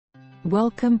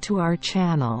Welcome to our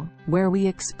channel, where we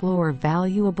explore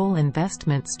valuable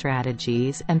investment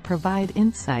strategies and provide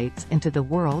insights into the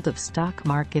world of stock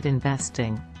market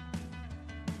investing.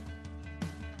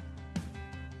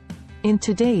 In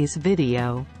today's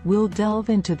video, we'll delve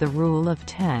into the Rule of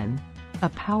 10, a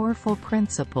powerful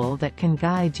principle that can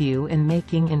guide you in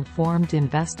making informed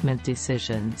investment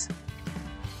decisions.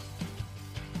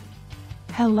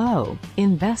 Hello,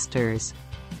 investors!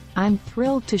 I'm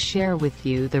thrilled to share with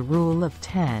you the Rule of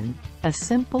 10, a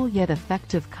simple yet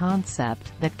effective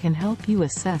concept that can help you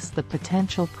assess the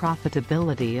potential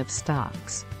profitability of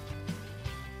stocks.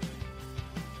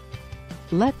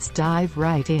 Let's dive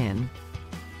right in.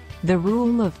 The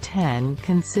Rule of 10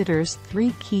 considers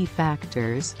three key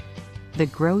factors: the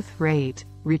growth rate,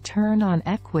 return on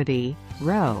equity,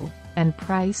 ROE, and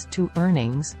price to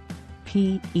earnings,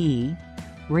 PE,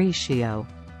 ratio.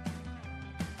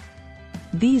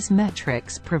 These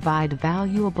metrics provide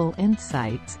valuable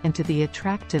insights into the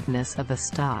attractiveness of a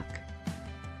stock.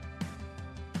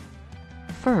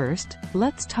 First,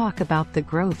 let's talk about the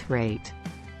growth rate.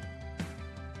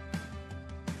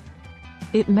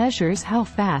 It measures how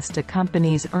fast a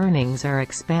company's earnings are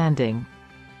expanding.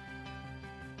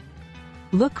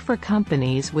 Look for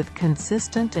companies with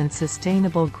consistent and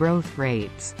sustainable growth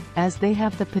rates, as they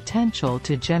have the potential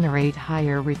to generate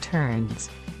higher returns.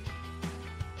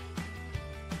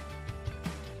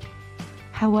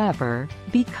 However,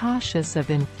 be cautious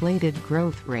of inflated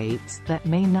growth rates that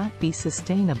may not be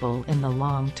sustainable in the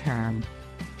long term.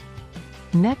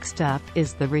 Next up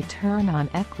is the return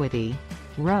on equity,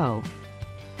 ROE.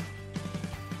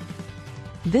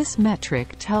 This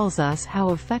metric tells us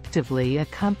how effectively a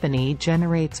company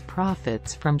generates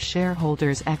profits from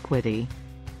shareholders' equity.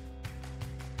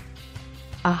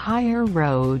 A higher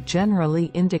ROE generally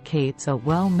indicates a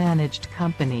well-managed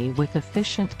company with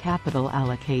efficient capital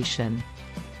allocation.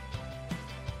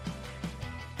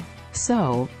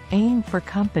 So, aim for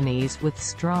companies with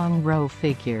strong ROE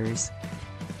figures.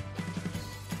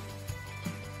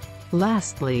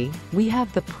 Lastly, we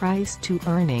have the price to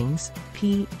earnings,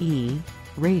 PE,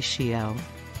 ratio.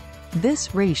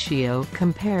 This ratio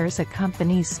compares a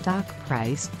company's stock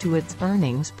price to its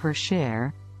earnings per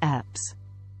share, EPS.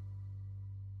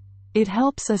 It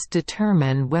helps us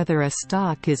determine whether a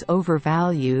stock is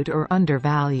overvalued or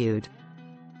undervalued.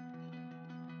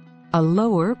 A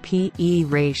lower PE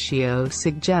ratio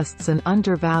suggests an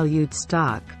undervalued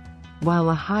stock, while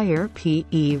a higher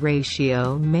PE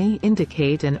ratio may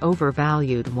indicate an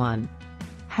overvalued one.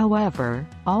 However,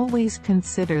 always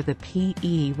consider the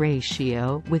PE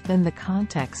ratio within the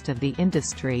context of the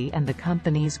industry and the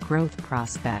company's growth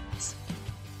prospects.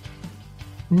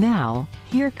 Now,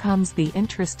 here comes the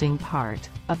interesting part: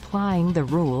 applying the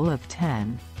Rule of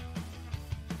 10.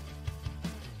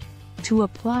 To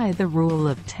apply the Rule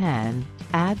of 10,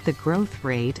 add the growth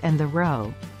rate and the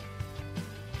ROE.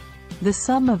 The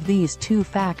sum of these two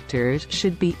factors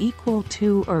should be equal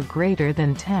to or greater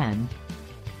than 10.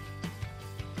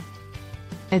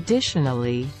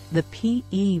 Additionally, the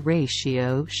PE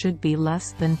ratio should be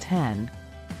less than 10.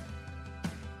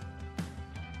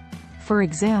 For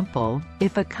example,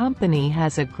 if a company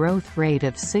has a growth rate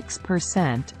of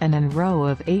 6% and an ROE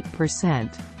of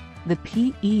 8%, the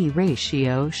PE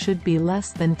ratio should be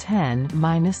less than 10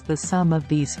 minus the sum of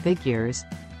these figures.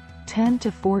 10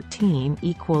 to 14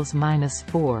 equals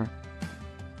 -4.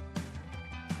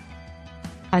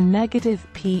 A negative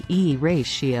PE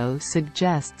ratio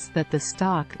suggests that the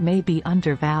stock may be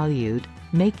undervalued,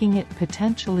 making it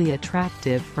potentially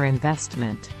attractive for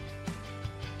investment.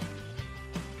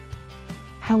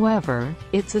 However,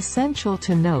 it's essential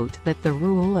to note that the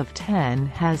Rule of 10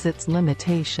 has its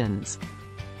limitations.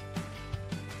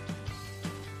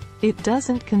 It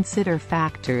doesn't consider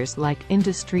factors like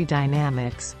industry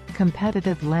dynamics,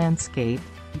 competitive landscape,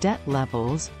 debt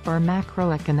levels, or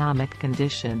macroeconomic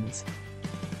conditions.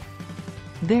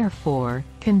 Therefore,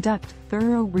 conduct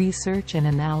thorough research and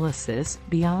analysis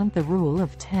beyond the Rule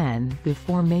of 10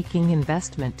 before making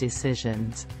investment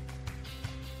decisions.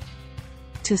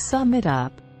 To sum it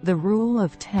up, the Rule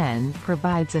of 10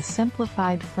 provides a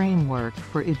simplified framework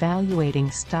for evaluating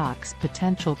stocks'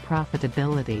 potential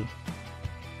profitability.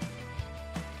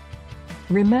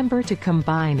 Remember to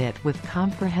combine it with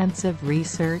comprehensive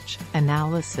research,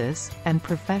 analysis, and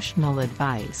professional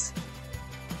advice.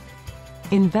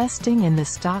 Investing in the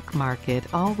stock market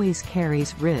always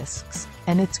carries risks,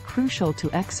 and it's crucial to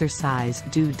exercise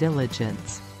due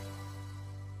diligence.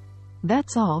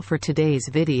 That's all for today's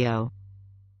video.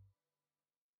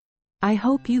 I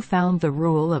hope you found the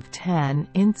Rule of 10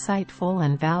 insightful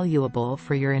and valuable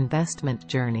for your investment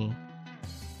journey.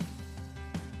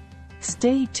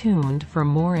 Stay tuned for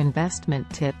more investment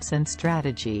tips and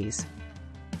strategies.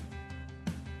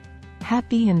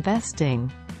 Happy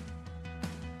investing!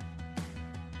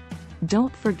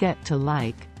 Don't forget to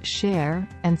like, share,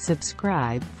 and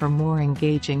subscribe for more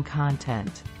engaging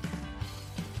content.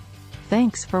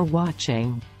 Thanks for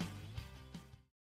watching.